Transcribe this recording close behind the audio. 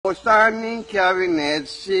standing cabinet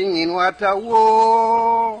singing what a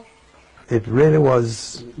war. It really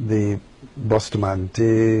was the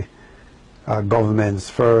Bustamante government's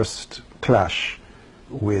first clash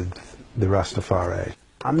with the Rastafari.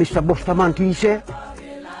 And Mr. Bustamante said,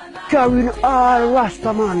 carrying all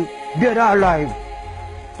Rastaman, dead or alive.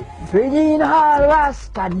 Bringing all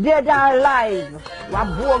Rasta, dead or alive.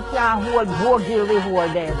 What book can't hold, Bogil will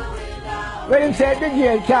hold them. When he said the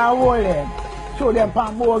jail can't hold them, so them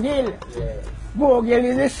from Bogil. Bogil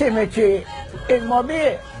is a cemetery in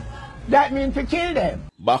Mobile. That means to kill them.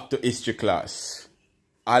 Back to history class.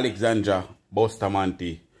 Alexander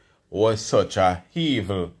Bustamante was such a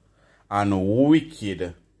evil and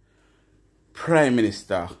wicked prime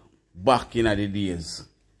minister back in the days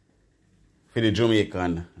for the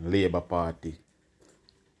Jamaican Labour Party.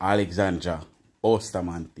 Alexander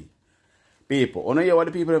Bustamante. People, you know hear what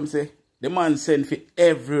the people them say? The man sent for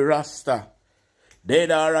every Rasta,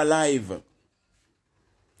 dead or alive.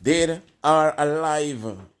 Dead or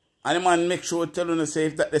alive. And the man make sure to tell you say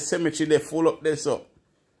if that the cemetery they full up this up.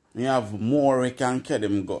 You have more we can carry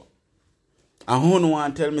them go. And who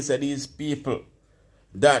want to tell me say these people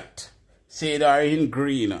that say they are in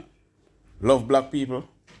green love black people?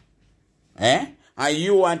 Eh? And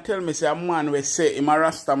you want to tell me say a man will say him a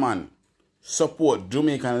Rasta man support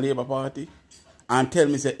Jamaican Labour Party and tell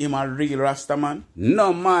me say him a real Rasta man?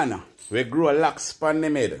 No man. We grow a lax pan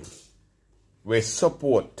them head. We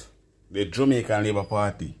support the Jamaican Labour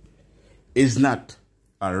Party is not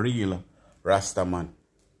a real Rasta man.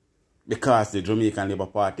 Because the Jamaican Labour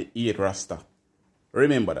Party hate Rasta.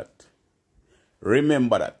 Remember that.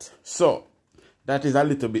 Remember that. So, that is a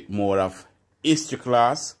little bit more of history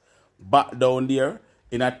class back down there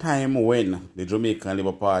in a time when the Jamaican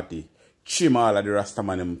Labour Party trim all of the Rasta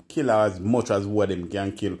man them kill as much as what them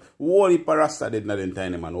can kill. Whole heap of Rasta did not in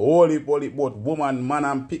time, man. Whole heap both woman, man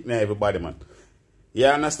and picnic everybody, man. You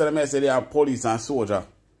understand me? I say they are police and soldier.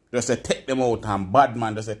 Just say take them out and bad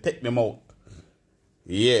man, just say take them out.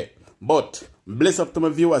 Yeah. But bless up to my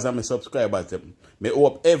viewers and my subscribers. Them. May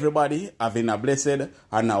hope everybody having a blessed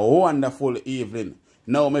and a wonderful evening.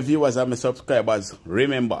 Now my viewers and my subscribers,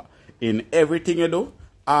 remember, in everything you do,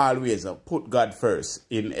 always put God first.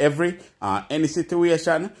 In every any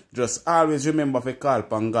situation, just always remember to call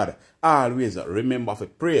upon God. Always remember to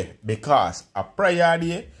pray, because a prayer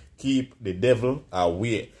day keep the devil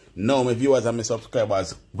away. Now my viewers and my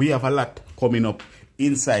subscribers, we have a lot coming up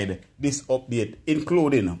inside this update,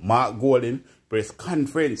 including Mark Golden press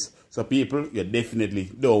conference. So people, you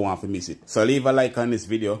definitely don't want to miss it. So leave a like on this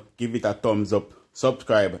video, give it a thumbs up,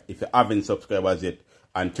 subscribe if you haven't subscribed yet,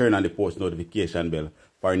 and turn on the post notification bell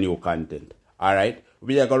for new content. Alright,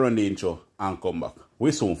 we are going to run the intro and come back.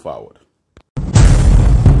 We soon forward.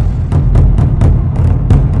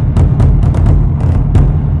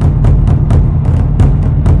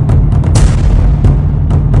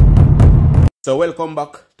 So welcome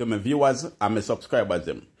back to my viewers and my subscribers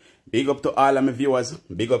them. Big up to all of my viewers,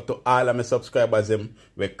 big up to all of my subscribers them.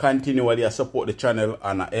 We continually support the channel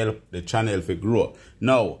and help the channel to grow.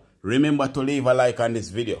 Now, remember to leave a like on this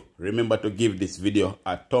video. Remember to give this video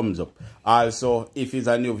a thumbs up. Also, if it's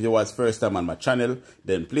a new viewer's first time on my channel,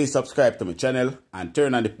 then please subscribe to my channel and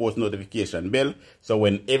turn on the post notification bell. So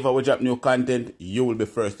whenever we drop new content, you will be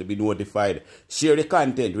first to be notified. Share the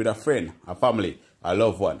content with a friend, a family, a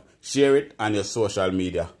loved one. Share it on your social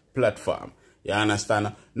media platform. You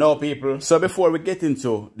understand? Now, people, so before we get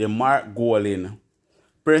into the Mark Golden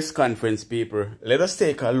press conference, people, let us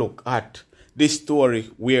take a look at this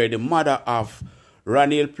story where the mother of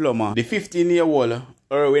Ronald Plummer, the 15-year-old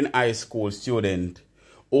Irwin High School student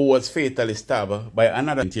who was fatally stabbed by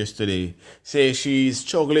another yesterday, says she is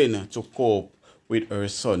struggling to cope with her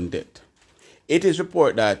son's death. It is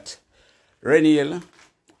reported that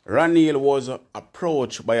Ronald was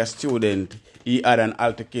approached by a student he had an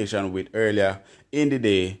altercation with earlier in the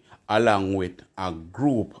day, along with a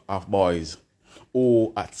group of boys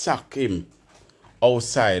who attacked him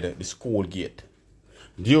outside the school gate.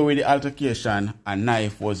 During the altercation, a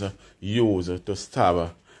knife was used to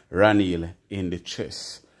stab Ronald in the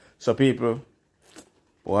chest. So people,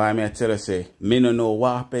 why may I tell you, say, me no know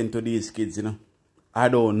what happened to these kids, you know. I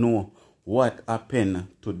don't know what happened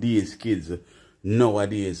to these kids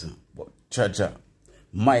nowadays. But Chacha,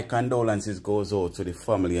 my condolences goes out to the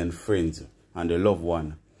family and friends and the loved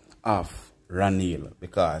one of Ronald,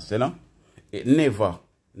 because, you know, it never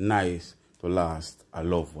nice to last a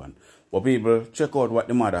loved one. But people, check out what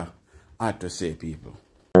the mother had to say, people.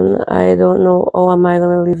 I don't know how am I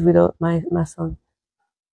going to live without my son.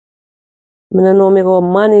 I don't know me go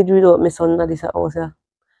manage without my son in this house. I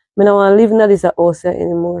don't want to live in this house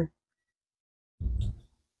anymore.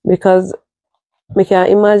 Because I can't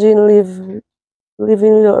imagine living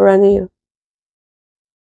without Raniel.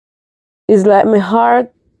 It's like my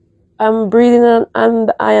heart, I'm breathing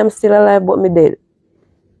and I am still alive, but me dead.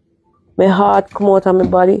 My heart come out of my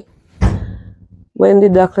body. When the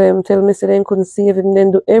doctor tell me so they couldn't save him, they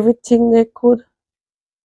do everything they could,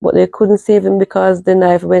 but they couldn't save him because the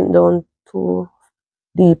knife went down too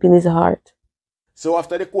deep in his heart. So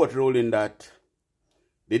after the court ruling that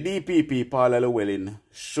the DPP Paula Llewellyn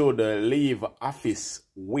should leave office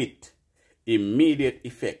with immediate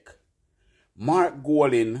effect, Mark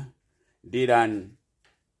Golding did an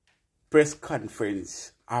press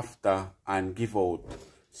conference after and give out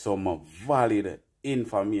some valid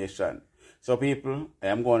information. So people, I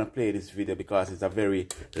am going to play this video because it's a very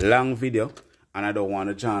long video and I don't want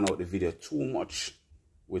to drown out the video too much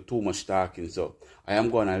with too much talking. So I am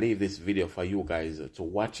going to leave this video for you guys to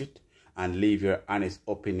watch it and leave your honest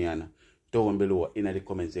opinion down below in the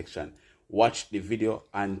comment section. Watch the video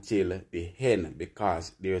until the end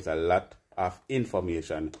because there's a lot of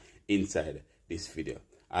information inside this video.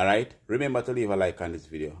 Alright, remember to leave a like on this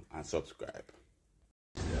video and subscribe.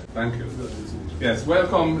 Thank you. Yes,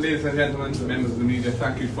 welcome ladies and gentlemen, members of the media.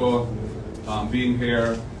 Thank you for being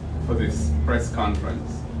here for this press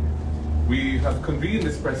conference. We have convened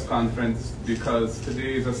this press conference because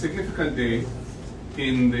today is a significant day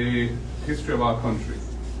in the history of our country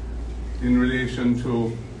in relation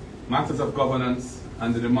to matters of governance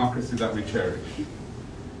and the democracy that we cherish.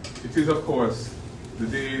 It is, of course, the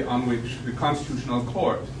day on which the Constitutional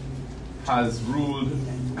Court has ruled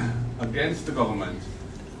against the government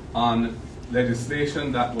on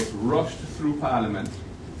legislation that was rushed through Parliament,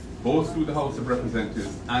 both through the House of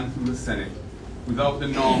Representatives and through the Senate, without the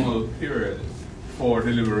normal period for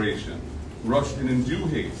deliberation, rushed in undue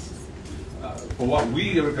haste, for what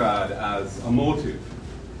we regard as a motive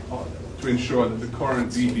to ensure that the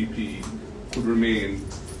current DPP could remain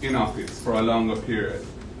in office for a longer period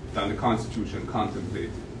than the Constitution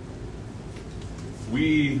contemplated.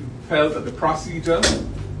 We felt that the procedure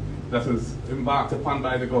that was embarked upon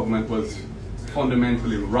by the government was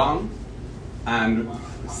fundamentally wrong, and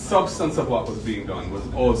the substance of what was being done was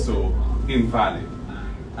also invalid.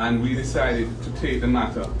 And we decided to take the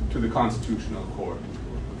matter to the Constitutional Court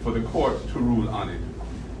for the court to rule on it.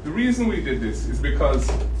 The reason we did this is because,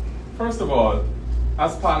 first of all,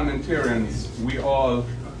 as parliamentarians, we all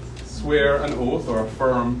swear an oath or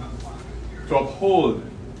affirm to uphold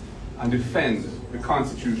and defend the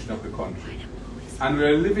Constitution of the country. And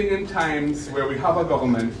we're living in times where we have a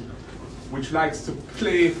government which likes to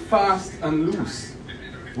play fast and loose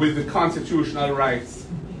with the constitutional rights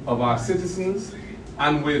of our citizens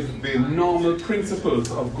and with the normal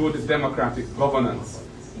principles of good democratic governance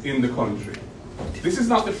in the country. This is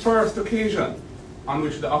not the first occasion on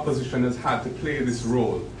which the opposition has had to play this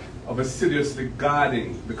role of assiduously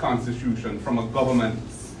guarding the Constitution from a government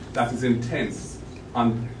that is intent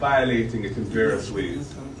on violating it in various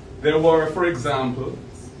ways. There were, for example,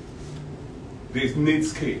 the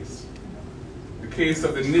NIDS case, the case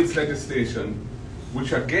of the NIDS legislation,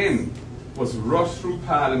 which again was rushed through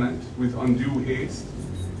Parliament with undue haste,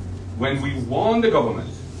 when we warned the government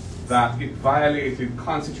that it violated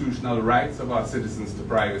constitutional rights of our citizens to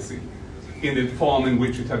privacy in the form in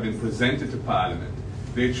which it had been presented to Parliament.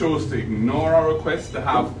 They chose to ignore our request to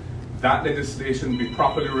have that legislation be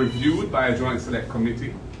properly reviewed by a Joint Select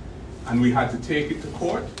Committee, and we had to take it to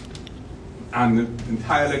court, and the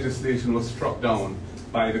entire legislation was struck down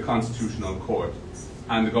by the Constitutional Court,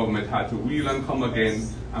 and the government had to wheel and come again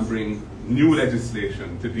and bring new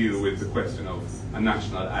legislation to deal with the question of a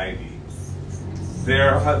national ID.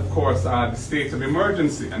 There, of course, are the states of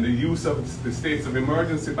emergency and the use of the states of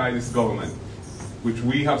emergency by this government, which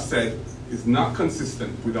we have said is not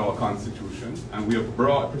consistent with our Constitution, and we have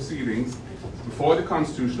brought proceedings before the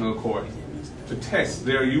Constitutional Court to test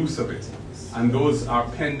their use of it. And those are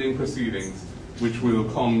pending proceedings which will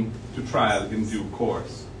come to trial in due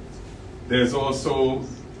course. There's also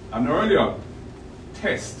an earlier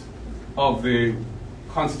test of the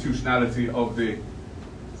constitutionality of the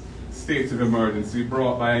states of emergency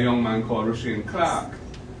brought by a young man called Rushane Clark,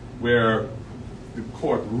 where the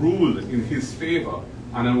court ruled in his favor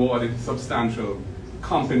and awarded substantial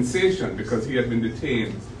compensation because he had been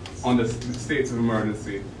detained under the states of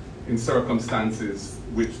emergency in circumstances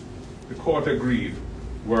which the court agreed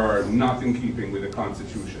were not in keeping with the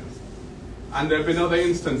Constitution. And there have been other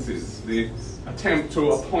instances. The attempt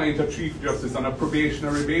to appoint a Chief Justice on a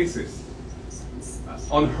probationary basis,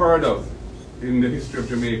 unheard of in the history of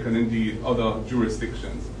Jamaica and indeed other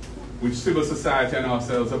jurisdictions, which civil society and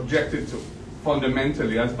ourselves objected to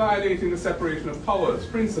fundamentally as violating the separation of powers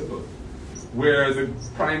principle. where the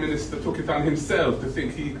Prime Minister took it on himself to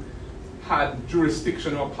think he had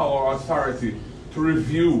jurisdiction or power or authority to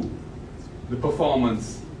review the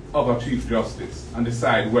performance of a Chief Justice and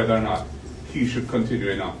decide whether or not he should continue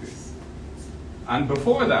in office. And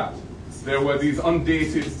before that, there were these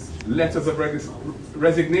undated letters of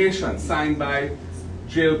resignation signed by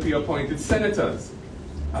JLP appointed senators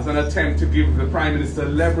as an attempt to give the Prime Minister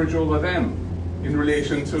leverage over them in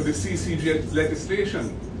relation to the CCG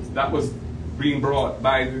legislation that was being brought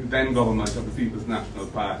by the then government of the People's National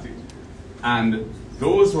Party. And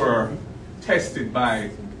those were tested by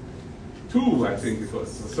two, I think it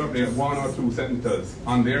was, certainly one or two senators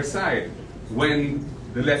on their side when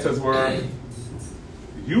the letters were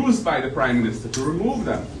used by the Prime Minister to remove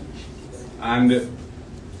them. And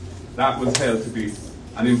that was held to be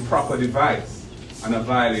an improper device and a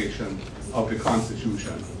violation of the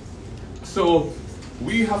Constitution. So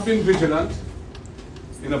we have been vigilant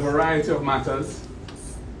in a variety of matters,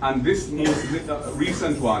 and this most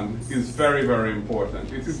recent one is very, very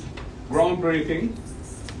important. It is groundbreaking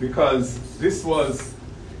because this was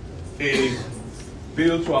a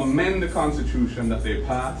bill to amend the Constitution that they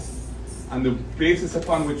passed, and the basis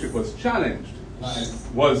upon which it was challenged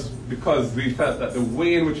was because we felt that the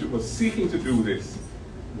way in which it was seeking to do this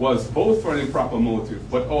was both for an improper motive,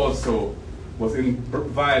 but also was in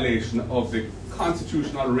violation of the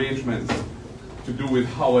constitutional arrangements to do with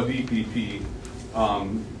how a DPP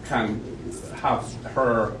can have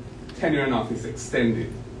her tenure in office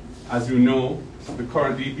extended. As you know, the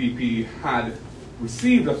current DPP had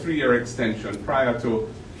received a 3-year extension prior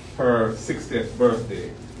to her 60th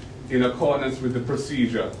birthday in accordance with the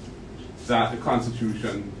procedure that the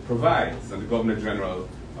Constitution provides, and the Governor General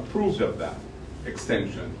approved of that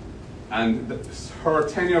extension. And her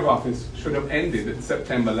tenure of office should have ended in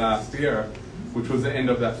September last year, which was the end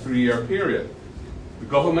of that 3-year period. The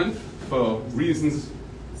government, for reasons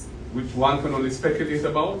which one can only speculate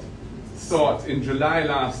about, sought in July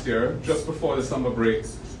last year, just before the summer break,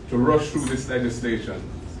 to rush through this legislation,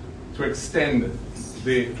 to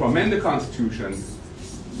to amend the Constitution,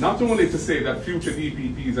 not only to say that future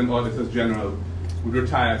DPPs and Auditors General would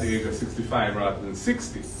retire at the age of 65 rather than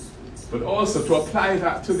 60, but also to apply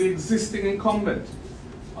that to the existing incumbent.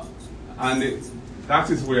 And that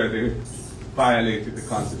is where they violated the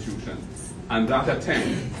Constitution. And that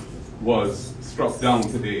attempt was struck down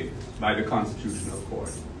today by the Constitutional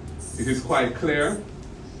Court. It is quite clear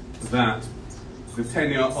that the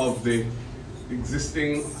tenure of the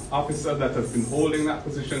existing officer that has been holding that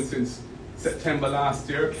position since September last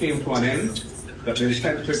year came to an end, that the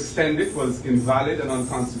attempt to extend it was invalid and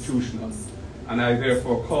unconstitutional. And I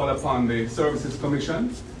therefore call upon the Services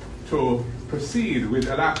Commission to proceed with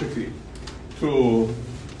alacrity to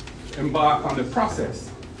embark on the process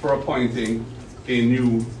for appointing a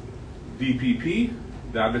new DPP.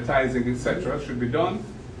 The advertising, etc., should be done.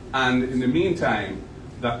 And in the meantime,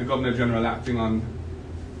 that the Governor General, acting on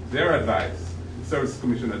their advice, the Services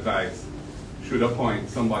Commission advice, should appoint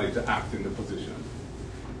somebody to act in the position.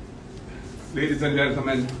 Ladies and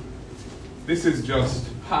gentlemen, this is just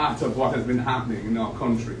part of what has been happening in our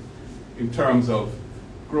country in terms of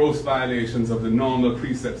gross violations of the normal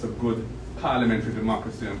precepts of good parliamentary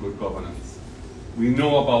democracy and good governance. We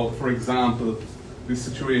know about, for example, the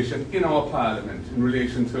situation in our parliament in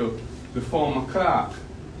relation to the former clerk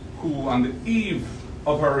who, on the eve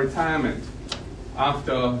of her retirement,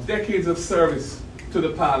 after decades of service to the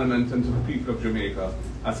parliament and to the people of Jamaica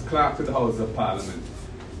as clerk to the House of Parliament,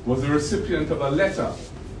 was the recipient of a letter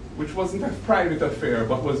which wasn't a private affair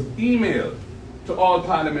but was emailed to all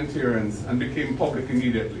parliamentarians and became public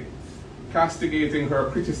immediately, castigating her,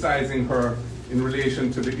 criticizing her in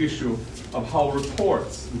relation to the issue of how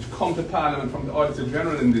reports which come to Parliament from the Auditor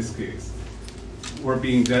General in this case were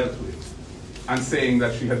being dealt with, and saying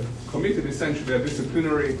that she had committed essentially a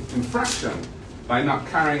disciplinary infraction by not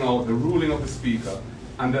carrying out the ruling of the Speaker,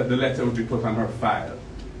 and that the letter would be put on her file.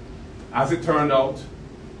 As it turned out,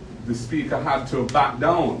 the Speaker had to back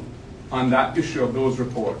down on that issue of those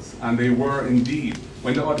reports, and they were indeed,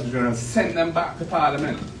 when the Auditor General sent them back to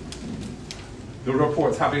Parliament, the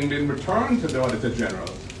reports having been returned to the Auditor General,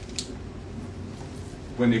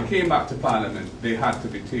 when they came back to Parliament, they had to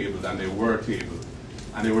be tabled, and they were tabled.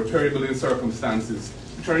 And they were tabled in circumstances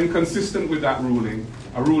which are inconsistent with that ruling,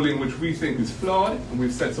 a ruling which we think is flawed, and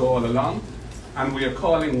we've said so all along. And we are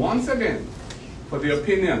calling once again for the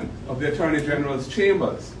opinion of the Attorney General's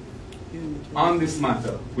chambers on this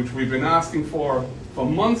matter, which we've been asking for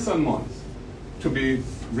months and months, to be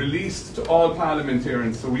released to all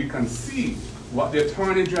parliamentarians so we can see what the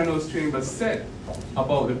Attorney General's chambers said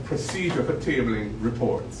about the procedure for tabling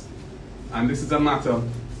reports. And this is a matter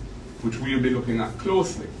which we'll be looking at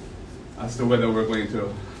closely as to whether we're going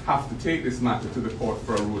to have to take this matter to the court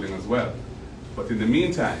for a ruling as well. But in the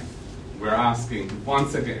meantime, we're asking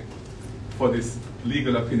once again for this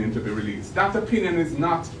legal opinion to be released. That opinion is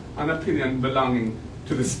not an opinion belonging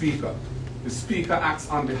to the Speaker. The Speaker acts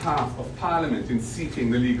on behalf of Parliament in seeking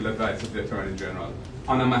the legal advice of the Attorney General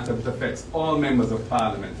on a matter that affects all members of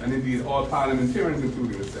Parliament, and indeed all parliamentarians,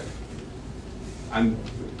 including the Senate. And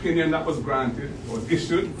the opinion that was granted or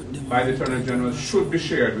issued by the Attorney General should be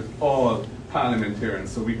shared with all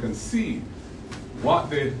parliamentarians so we can see what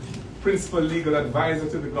the principal legal advisor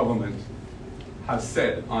to the government has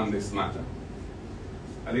said on this matter.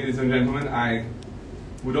 Ladies and gentlemen, I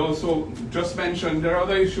would also just mention there are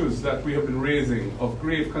other issues that we have been raising of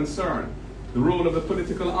grave concern. The role of the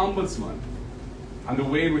political ombudsman and the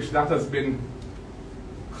way in which that has been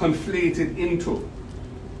conflated into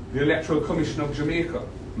the Electoral Commission of Jamaica,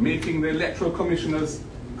 making the electoral commissioners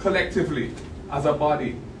collectively as a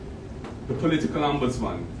body the political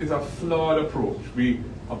ombudsman, is a flawed approach. We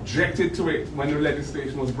objected to it when the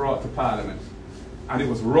legislation was brought to Parliament, and it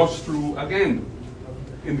was rushed through again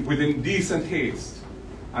with indecent haste.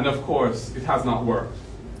 And of course, it has not worked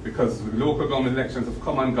because the local government elections have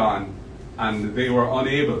come and gone, and they were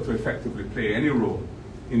unable to effectively play any role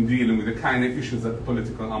in dealing with the kind of issues that the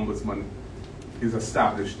political ombudsman is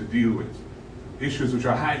established to deal with. Issues which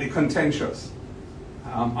are highly contentious,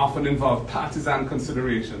 often involve partisan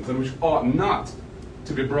considerations, and which ought not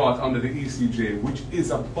to be brought under the ECJ, which is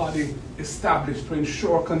a body established to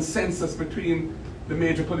ensure consensus between the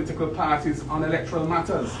major political parties on electoral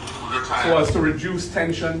matters, so as to reduce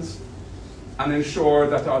tensions and ensure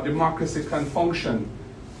that our democracy can function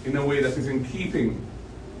in a way that is in keeping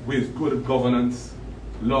with good governance,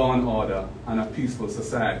 law and order, and a peaceful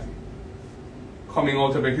society. Coming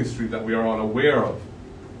out of a history that we are all aware of,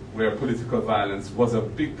 where political violence was a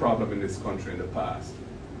big problem in this country in the past.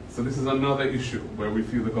 So this is another issue where we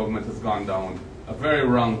feel the government has gone down a very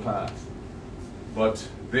wrong path. But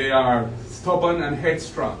they are stubborn and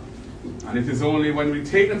headstrong, and it is only when we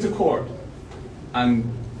take them to court and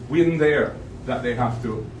win there that they have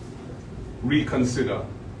to reconsider,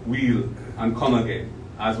 wheel and come again,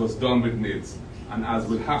 as was done with NIDS and as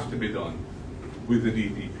will have to be done with the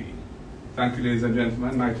DPP. Thank you, ladies and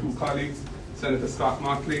gentlemen. My two colleagues, Senator Scott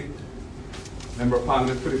Motley, Member of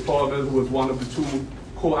Parliament Philip Paulville, who was one of the two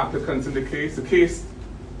co-applicants in the case. The case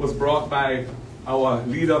was brought by our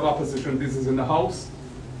Leader of Opposition Business in the House,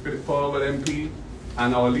 Philip Paulville MP,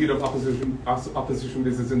 and our Leader of Opposition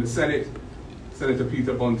Business in the Senate, Senator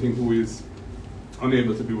Peter Bunting, who is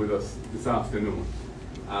unable to be with us this afternoon.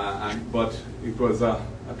 But it was a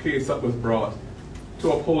case that was brought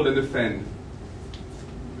to uphold and defend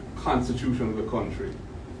the Constitution of the country,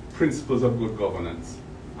 principles of good governance,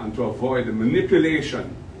 and to avoid the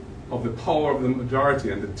manipulation of the power of the majority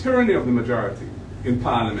and the tyranny of the majority in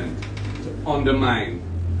Parliament to undermine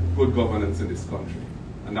good governance in this country.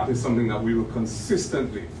 And that is something that we will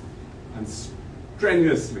consistently and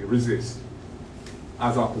strenuously resist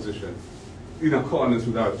as opposition, in accordance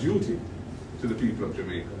with our duty to the people of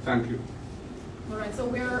Jamaica. Thank you. All right, so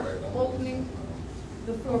we're opening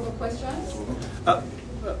the floor for questions.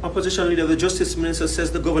 Opposition Leader, the Justice Minister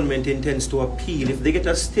says the government intends to appeal. If they get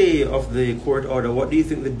a stay of the court order, what do you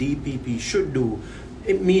think the DPP should do?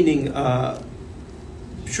 Meaning,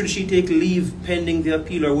 should she take leave pending the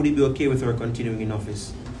appeal, or would it be okay with her continuing in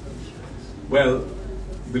office? Well,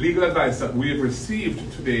 the legal advice that we have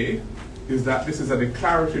received today is that this is a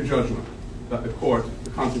declaratory judgment that the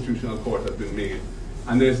Constitutional Court has been made,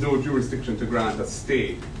 and there's no jurisdiction to grant a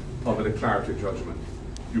stay of a declaratory judgment.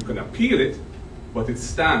 You can appeal it, but it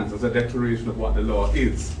stands as a declaration of what the law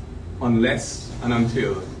is, unless and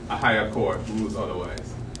until a higher court rules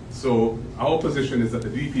otherwise. So our position is that the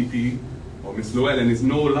DPP, or Ms. Llewellyn, is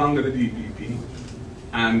no longer the DPP,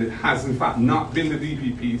 and has in fact not been the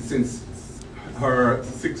DPP since her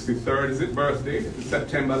 63rd birthday,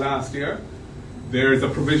 September last year. There is a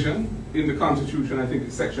provision in the Constitution, I think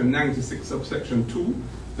it's section 96 subsection 2,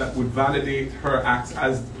 that would validate her acts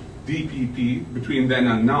as DPP between then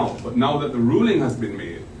and now. But now that the ruling has been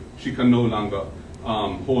made, she can no longer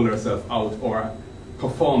hold herself out or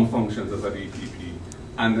perform functions as a DPP.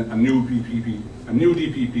 And a new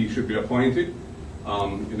DPP should be appointed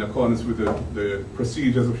in accordance with the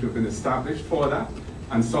procedures which have been established for that.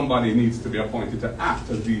 And somebody needs to be appointed to act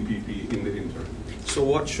as DPP in the interim. So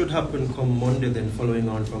what should happen come Monday then, following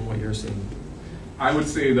on from what you're saying? I would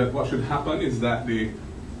say that what should happen is that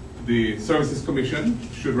the Services Commission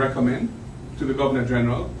should recommend to the Governor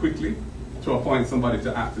General quickly to appoint somebody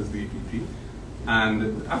to act as DPP.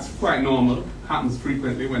 And that's quite normal, happens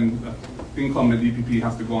frequently when incumbent DPP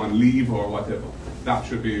has to go on leave or whatever. That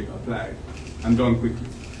should be applied and done quickly.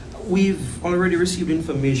 We've already received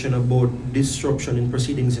information about disruption in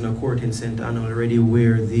proceedings in a court in St. Anna already,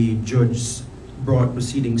 where the judge brought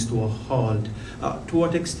proceedings to a halt. To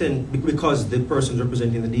what extent, because the person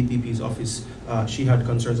representing the DPP's office, she had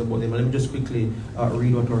concerns about them. Let me just quickly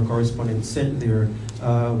read what our correspondent sent there.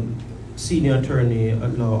 Senior attorney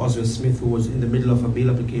Oswald Smith, who was in the middle of a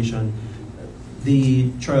bail application,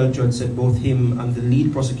 the trial judge said both him and the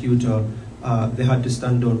lead prosecutor, they had to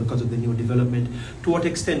stand down because of the new development. To what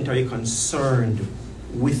extent are you concerned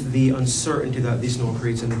with the uncertainty that this now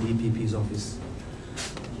creates in the DPP's office?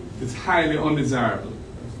 It's highly undesirable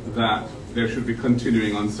that there should be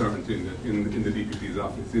continuing uncertainty in the DPP's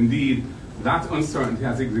office. Indeed, that uncertainty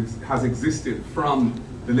has existed from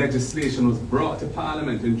the legislation was brought to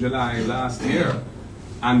Parliament in July last year,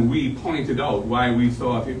 and we pointed out why we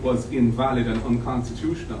thought it was invalid and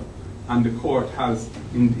unconstitutional, and the court has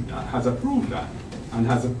approved that and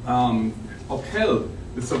has upheld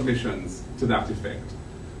the submissions to that effect.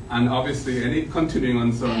 And obviously, any continuing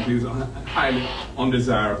uncertainty is highly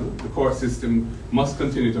undesirable. The court system must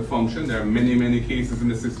continue to function. There are many, many cases in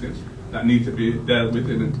the system that need to be dealt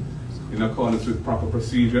with in accordance with proper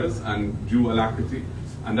procedures and due alacrity.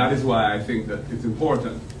 And that is why I think that it's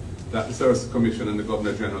important that the Services Commission and the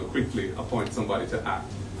Governor General quickly appoint somebody to act.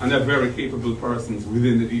 And they're very capable persons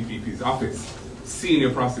within the DPP's office,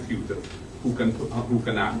 senior prosecutors who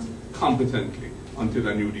can act competently until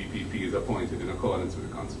a new DPP is appointed in accordance with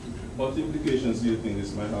the Constitution. What implications do you think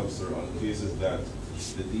this might have, sir, on cases that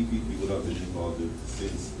the DPP would have been involved with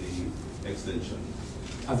since the extension?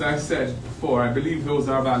 As I said before, I believe those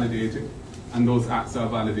are validated, and those acts are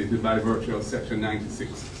validated by virtue of Section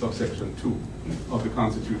 96, subsection 2 of the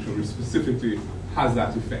Constitution, which specifically has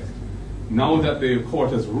that effect. Now that the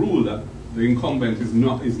court has ruled that the incumbent is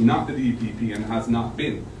not the DPP and has not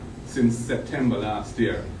been since September last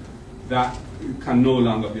year, that can no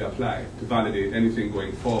longer be applied to validate anything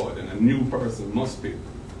going forward, and a new person must be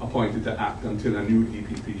appointed to act until a new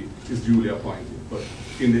DPP is duly appointed. But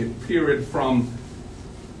in the period from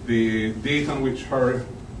the date on which her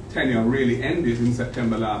tenure really ended in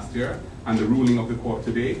September last year and the ruling of the court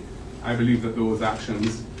today, I believe that those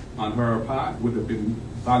actions on her part would have been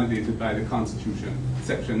validated by the Constitution,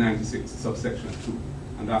 Section 96, subsection 2.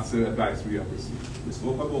 And that's the advice we have received. We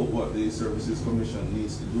spoke about what the Services Commission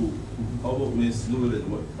needs to do. How about Ms.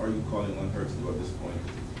 Llewellyn? What are you calling on her to do at this point?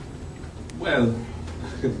 Well,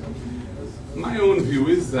 my own view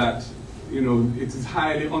is that, it is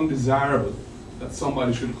highly undesirable that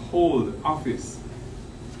somebody should hold office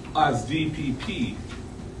as DPP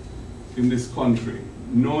in this country,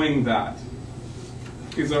 knowing that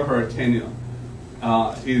his or her tenure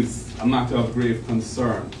is a matter of grave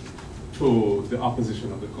concern to the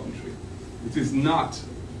opposition of the country. It is not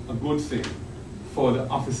a good thing for the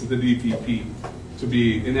office of the DPP to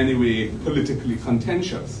be in any way politically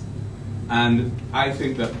contentious. And I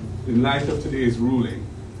think that in light of today's ruling,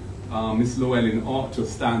 Ms. Llewellyn ought to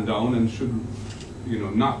stand down and should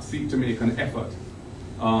not seek to make an effort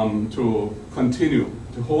to continue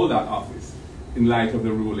to hold that office in light of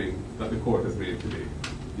the ruling that the court has made today.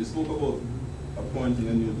 You spoke about appointing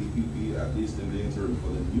a new DPP, at least in the interim, for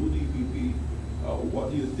the new DPP.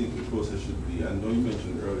 What do you think the process should be? I know you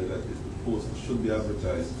mentioned earlier that the post should be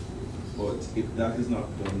advertised, but if that is not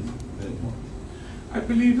done, then what? I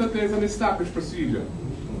believe that there's an established procedure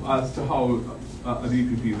as to how a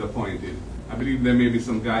DPP is appointed. I believe there may be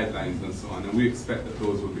some guidelines and so on, and we expect that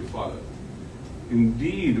those will be followed.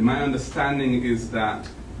 Indeed, my understanding is that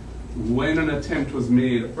when an attempt was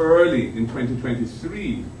made early in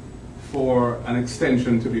 2023 for an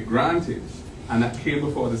extension to be granted, and that came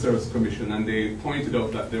before the Service Commission, and they pointed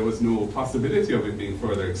out that there was no possibility of it being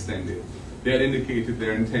further extended, they had indicated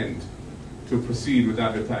their intent to proceed with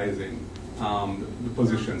advertising the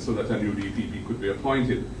position so that a new DPP could be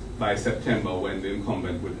appointed by September, when the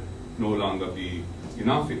incumbent would no longer be in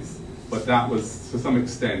office. But that was, to some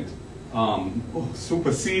extent,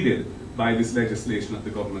 superseded by this legislation that the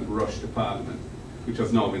government rushed to Parliament, which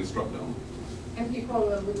has now been struck down. MP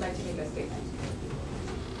Caldwell would like to make a statement.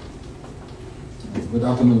 Good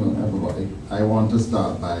afternoon, everybody. I want to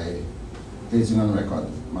start by placing on record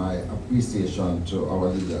my appreciation to our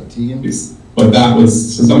legal team. But that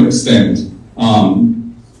was, to some extent,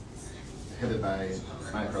 headed by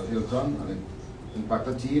Michael Hilton and the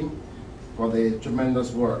Impactor team, for the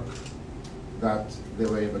tremendous work that they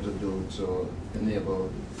were able to do to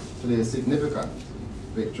enable today's significant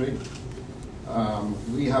victory.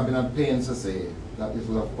 We have been at pains to say that this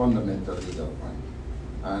was a fundamental legal point.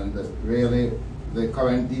 And really, the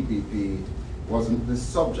current DPP wasn't the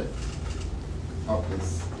subject of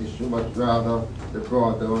this issue, but rather the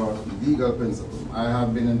broader legal principle. I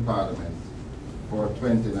have been in Parliament for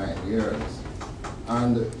 29 years,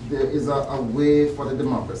 and there is a way for the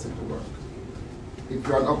democracy to work. If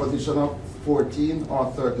you're an opposition of 14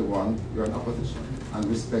 or 31, you're an opposition, and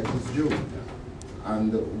respect is due.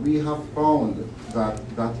 And we have found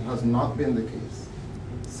that that has not been the case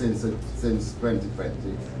since 2020,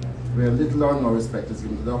 where little or no respect is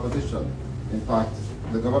given to the opposition. In fact,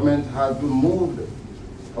 the government has removed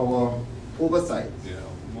our oversight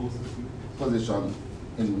position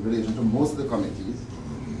in relation to most of the committees,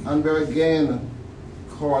 and we're again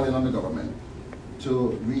calling on the government to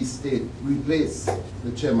replace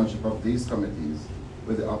the chairmanship of these committees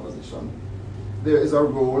with the opposition. There is a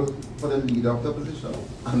role for the leader of the opposition,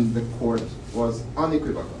 and the court was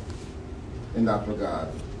unequivocal in that regard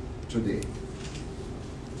today.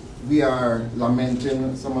 We are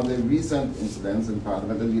lamenting some of the recent incidents in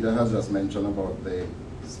Parliament. The leader has just mentioned about the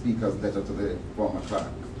Speaker's letter to the former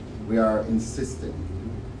clerk. We are insisting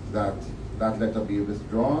that that letter be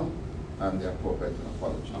withdrawn and the appropriate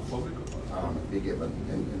apology be given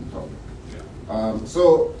in public. Yeah.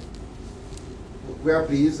 So we are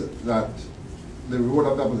pleased that the role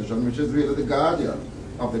of the opposition, which is really the guardian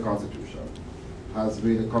of the Constitution, has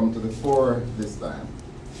really come to the fore this time.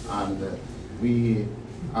 And we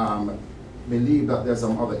believe that there are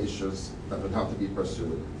some other issues that would have to be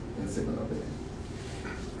pursued in similar vein.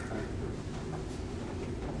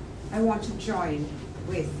 I want to join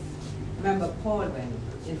with Member Paulwell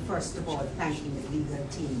in first of all thanking the legal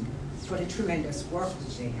team for the tremendous work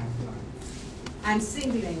that they have done, and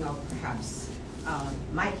singling out perhaps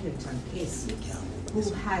Mike Hilton Casey, who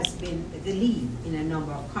has been the lead in a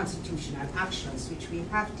number of constitutional actions which we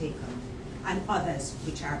have taken and others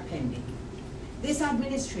which are pending. This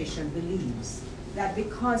administration believes that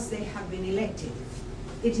because they have been elected,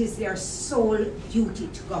 it is their sole duty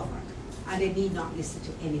to govern, and they need not listen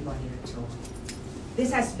to anybody at all.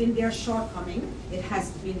 This has been their shortcoming, it has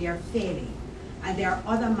been their failing, and there are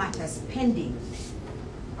other matters pending,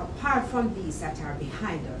 apart from these that are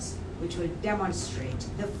behind us, which will demonstrate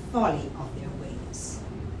the folly of their ways.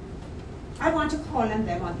 I want to call on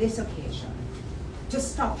them on this occasion to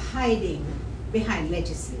stop hiding behind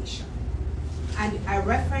legislation. And I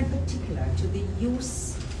refer in particular to the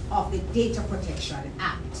use of the Data Protection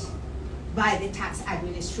Act by the Tax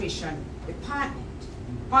Administration Department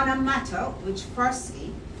on a matter which,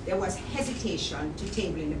 firstly, there was hesitation to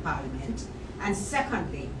table in the Parliament, and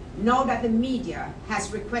secondly, now that the media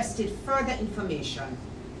has requested further information,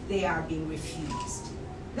 they are being refused.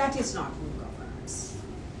 That is not good governance.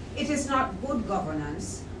 It is not good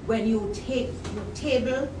governance when you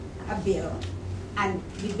table a bill and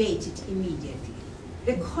debate it immediately.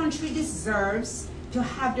 The country deserves to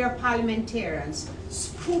have their parliamentarians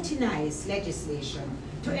scrutinize legislation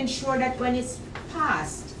to ensure that when it's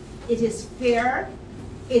passed, it is fair,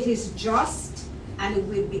 it is just, and it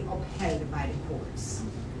will be upheld by the courts.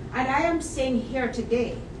 And I am saying here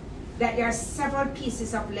today that there are several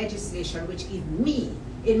pieces of legislation which give me,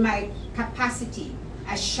 in my capacity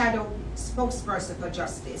as shadow spokesperson for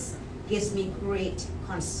justice, gives me great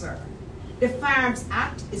concern. The Firearms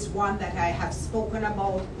Act is one that I have spoken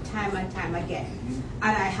about time and time again.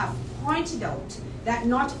 And I have pointed out that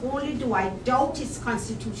not only do I doubt its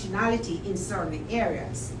constitutionality in certain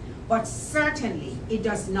areas, but certainly it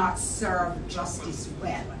does not serve justice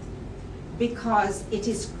well, because it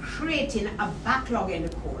is creating a backlog in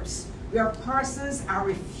the courts where persons are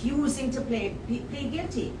refusing to plead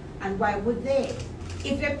guilty. And why would they?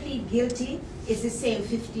 If they plead guilty, it's the same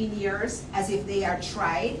 15 years as if they are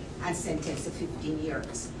tried and sentenced to 15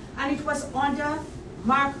 years. And it was under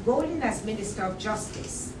Mark Golding as Minister of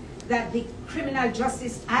Justice that the Criminal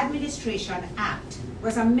Justice Administration Act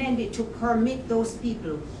was amended to permit those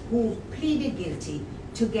people who pleaded guilty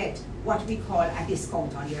to get what we call a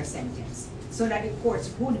discount on their sentence, so that the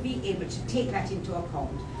courts would be able to take that into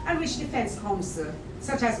account, and which defense counsel,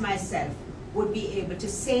 such as myself, would be able to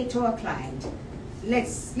say to a client,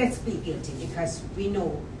 let's plead guilty because we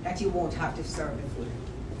know that you won't have to serve the full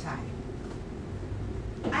time.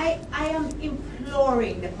 I am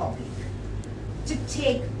imploring the public to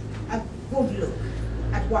take a good look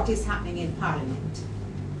at what is happening in Parliament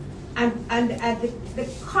and the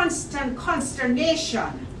constant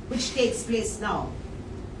consternation which takes place now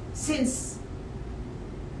since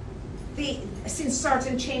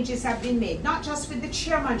certain changes have been made, not just with the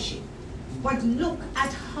chairmanship, but look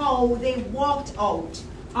at how they walked out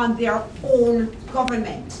on their own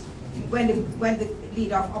government when the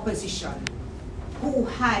leader of opposition, who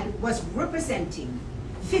was representing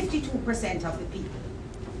 52% of the people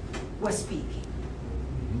were speaking.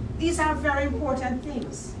 These are very important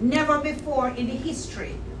things. Never before in the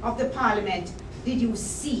history of the parliament did you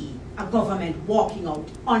see a government walking out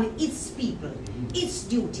on its people, its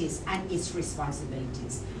duties and its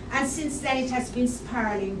responsibilities. And since then it has been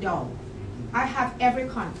spiraling down. I have every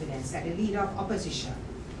confidence that the leader of opposition,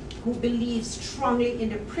 who believes strongly in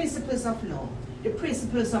the principles of law, the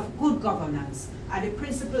principles of good governance, and the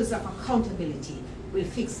principles of accountability, will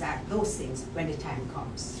fix those things when the time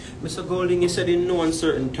comes. Mr. Golding, you said in no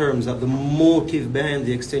uncertain terms that the motive behind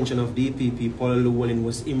the extension of DPP Paul Llewellyn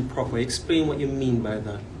was improper. Explain what you mean by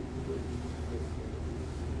that.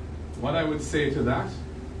 What I would say to that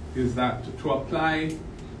is that to apply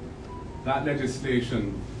that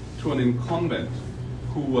legislation to an incumbent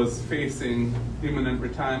who was facing imminent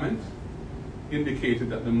retirement indicated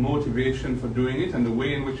that the motivation for doing it and the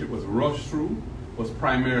way in which it was rushed through was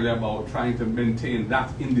primarily about trying to maintain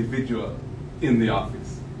that individual in the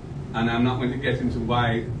office. And I'm not going to get into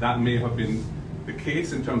why that may have been the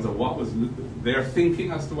case in terms of what was their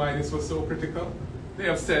thinking as to why this was so critical. They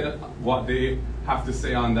have said what they have to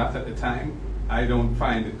say on that at the time. I don't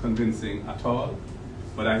find it convincing at all,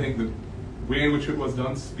 but I think the way in which it was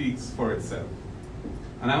done speaks for itself.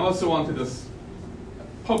 And I also want to just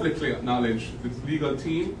publicly acknowledge the legal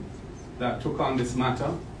team that took on this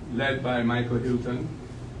matter, led by Michael Hilton,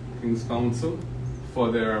 King's Counsel,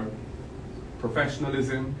 for their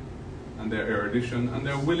professionalism and their erudition and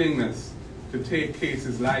their willingness to take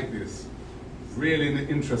cases like this really in the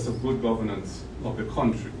interest of good governance of the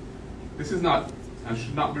country. This is not and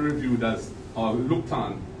should not be reviewed as or looked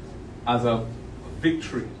on as a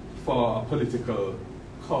victory for a political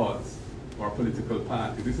cause or a political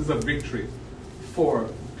party. This is a victory for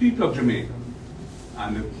the people of Jamaica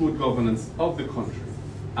and the good governance of the country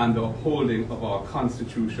and the upholding of our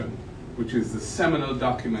Constitution, which is the seminal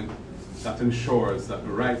document that ensures that the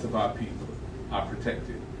rights of our people are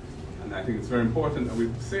protected. And I think it's very important that we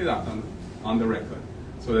say that on the record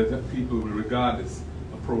so that people will regard this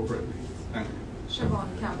appropriately. Thank you.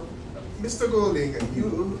 Siobhan Campbell. Mr. Golding,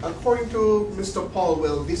 according to Mr.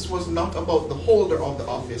 Paulwell, this was not about the holder of the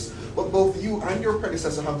office, but both you and your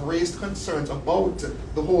predecessor have raised concerns about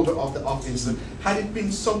the holder of the office. Had it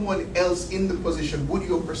been someone else in the position, would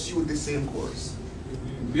you have pursued the same course?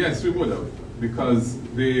 Yes, we would have, because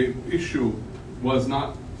the issue was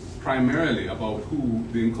not primarily about who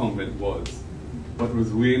the incumbent was, but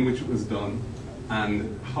was the way in which it was done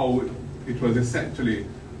and how it was essentially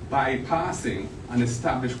bypassing an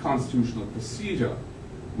established constitutional procedure,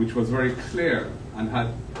 which was very clear and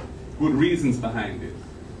had good reasons behind it,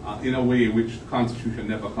 in a way which the Constitution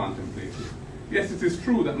never contemplated. Yes, it is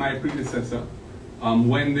true that my predecessor,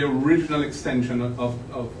 when the original extension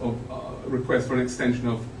request for an extension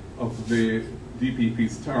of the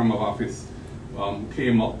DPP's term of office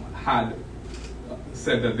came up, had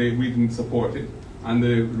said that we didn't support it, and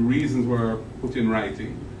the reasons were put in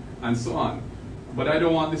writing, and so on. But I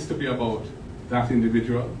don't want this to be about that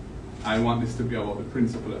individual. I want this to be about the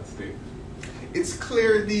principle at stake. It's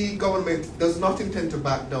clear the government does not intend to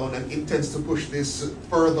back down and intends to push this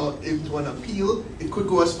further into an appeal. It could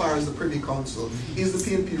go as far as the Privy Council. Is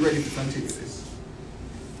the PNP ready to continue this?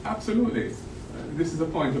 Absolutely. This is a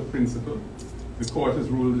point of principle. The court has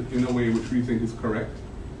ruled in a way which we think is correct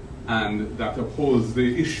and that upholds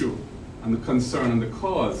the issue and the concern and the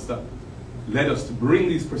cause that led us to bring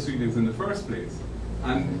these proceedings in the first place.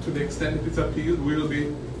 And to the extent that it's appealed, we will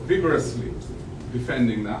be vigorously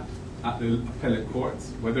defending that at the appellate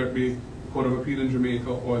courts, whether it be Court of Appeal in Jamaica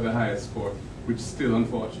or the highest court, which still,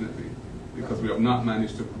 unfortunately, because we have not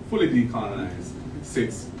managed to fully decolonize,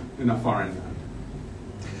 sits in a foreign land.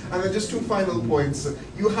 And then just two final points.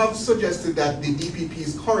 You have suggested that the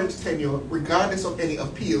DPP's current tenure, regardless of any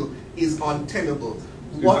appeal, is untenable.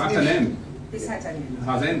 What an end? This has an end.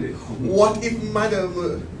 Has ended. What if Madam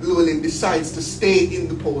Llewellyn decides to stay in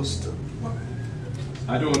the post?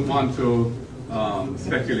 I don't want to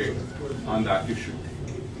speculate on that issue.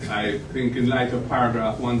 I think in light of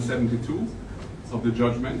paragraph 172 of the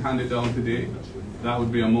judgment handed down today, that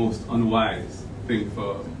would be a most unwise thing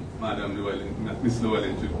for Madam Llewellyn, Miss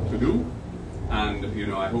Llewellyn to do. And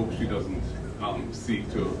I hope she doesn't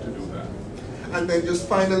seek to do that. And then just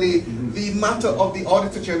finally, the matter of the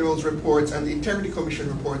Auditor General's reports and the Integrity Commission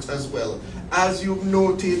reports as well. As you've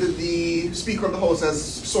noted, the Speaker of the House has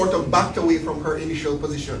sort of backed away from her initial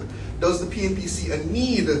position. Does the PNP see a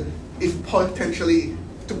need, if potentially,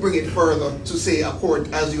 to bring it further to, say, a court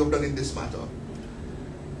as you have done in this matter?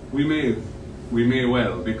 We may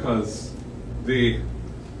well, because the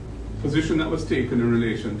position that was taken in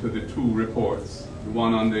relation to the two reports, the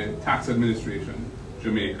one on the tax administration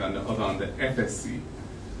Jamaica and the other on the FSC.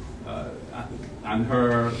 And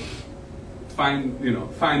her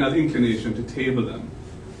final inclination to table them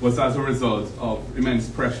was as a result of immense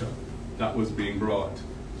pressure that was being brought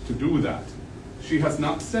to do that. She has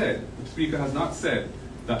not said, the Speaker has not said,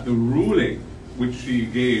 that the ruling which she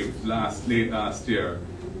gave late last year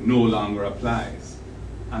no longer applies.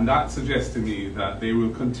 And that suggests to me that they will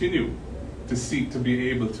continue to seek to be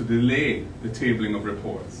able to delay the tabling of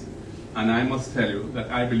reports. And I must tell you that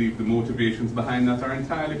I believe the motivations behind that are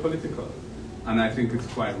entirely political. And I think it's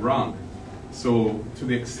quite wrong. So to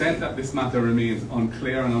the extent that this matter remains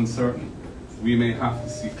unclear and uncertain, we may have to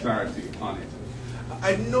seek clarity on it.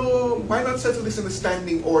 I know, why not settle this in the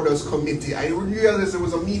Standing Orders Committee? I realized there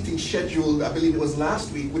was a meeting scheduled, I believe it was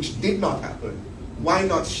last week, which did not happen. Why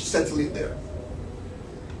not settle it there?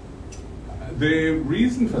 The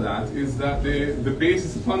reason for that is that the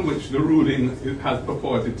basis upon which the ruling has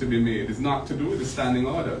purported to be made is not to do with the standing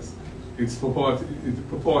orders. It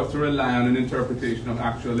purports to rely on an interpretation of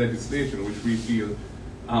actual legislation, which we feel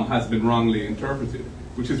has been wrongly interpreted,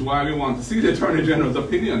 which is why we want to see the Attorney General's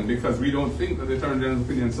opinion, because we don't think that the Attorney General's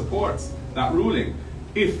opinion supports that ruling.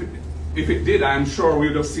 If it did, I'm sure we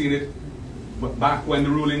would have seen it back when the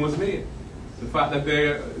ruling was made. The fact that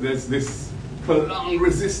there's this prolonged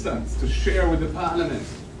resistance to share with the Parliament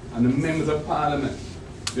and the members of Parliament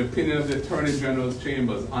the opinion of the Attorney General's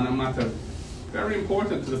chambers on a matter very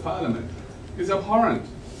important to the Parliament is abhorrent,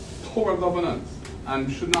 poor governance, and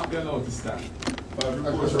should not be allowed to stand.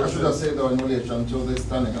 I should have said though in relation to the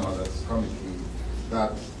Standing Orders Committee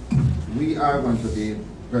that we are going to be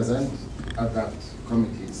present at that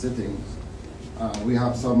committee sitting. We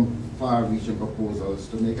have some far-reaching proposals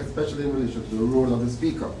to make, especially in relation to the role of the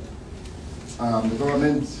Speaker. The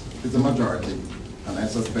government is a majority, and I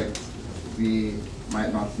suspect we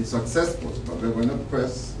might not be successful, but we're going to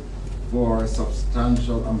press for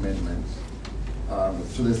substantial amendments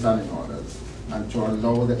to the standing orders and to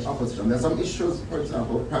allow the opposition. There's some issues, for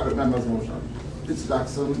example, private members' motion. Fitz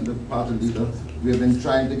Jackson, the party leader, we have been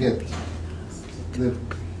trying to get the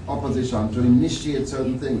opposition to initiate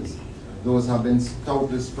certain things. Those have been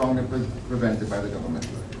stoutly, strongly prevented by the government.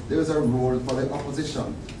 There is a role for the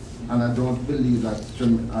opposition, and I don't believe that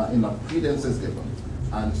enough credence is given,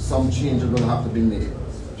 and some changes will have to be made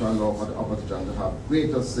to allow for the opposition to have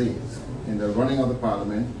greater say in the running of the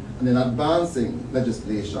Parliament and in advancing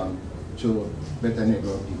legislation to better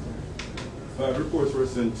enable people. Reports were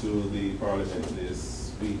sent to the Parliament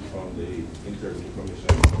this week from the Integrity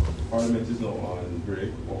Commission. Parliament is now on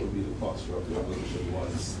break. What would be the posture of the opposition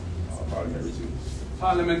once Parliament resumes?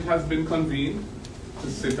 Parliament has been convened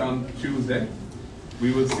to sit on Tuesday.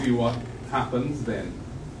 We will see what happens then.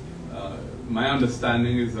 My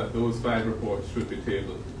understanding is that those 5 reports should be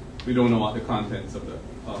tabled. We don't know what the contents of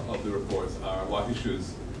the reports are, what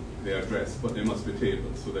issues they address, but they must be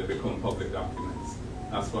tabled so they become public documents.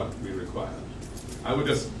 That's what we require. I would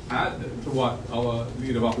just add to what our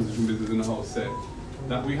leader of opposition business in the House said,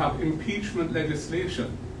 that we have impeachment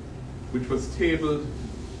legislation which was tabled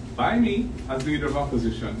by me as leader of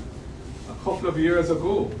opposition a couple of years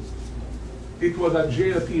ago. It was a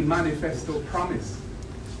JLP manifesto promise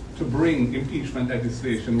to bring impeachment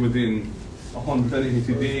legislation within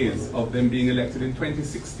 180 days of them being elected in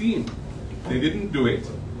 2016. They didn't do it,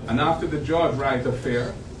 and after the George Wright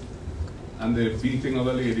affair and the beating of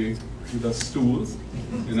a lady with a stool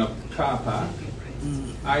in a car park,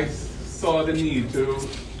 I saw the need to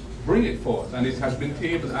bring it forth, and it has been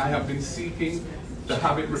tabled. I have been seeking to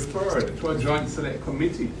have it referred to a joint select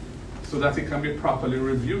committee so that it can be properly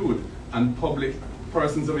reviewed, and public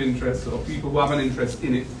persons of interest or people who have an interest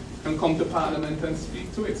in it can come to Parliament and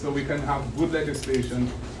speak to it, so we can have good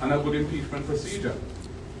legislation and a good impeachment procedure.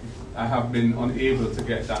 I have been unable to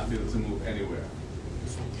get that bill to move anywhere.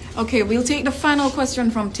 Okay, we'll take the final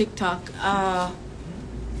question from TikTok.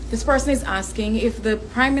 This person is asking, if the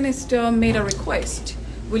Prime Minister made a request,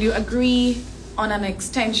 will you agree on an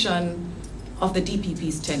extension of the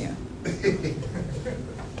DPP's tenure?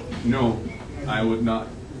 No, I would not.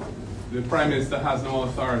 The Prime Minister has no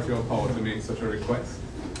authority or power to make such a request,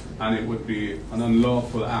 and it would be an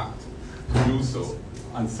unlawful act to do so.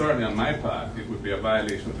 And certainly on my part, it would be a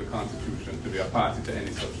violation of the Constitution to be a party to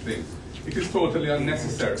any such thing. It is totally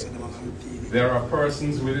unnecessary. There are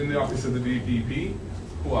persons within the office of the DPP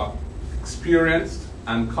who are experienced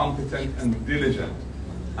and competent and diligent,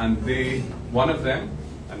 and one of them,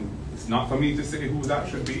 and it's not for me to say who that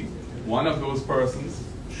should be, one of those persons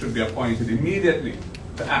should be appointed immediately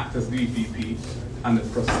to act as DPP, and the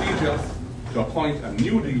procedure to appoint a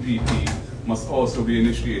new DPP must also be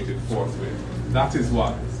initiated forthwith. That is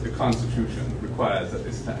what the Constitution requires at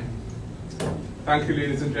this time. Thank you,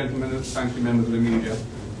 ladies and gentlemen. Thank you, members of the media.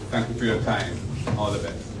 Thank you for your time. All the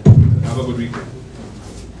best. Have a good weekend.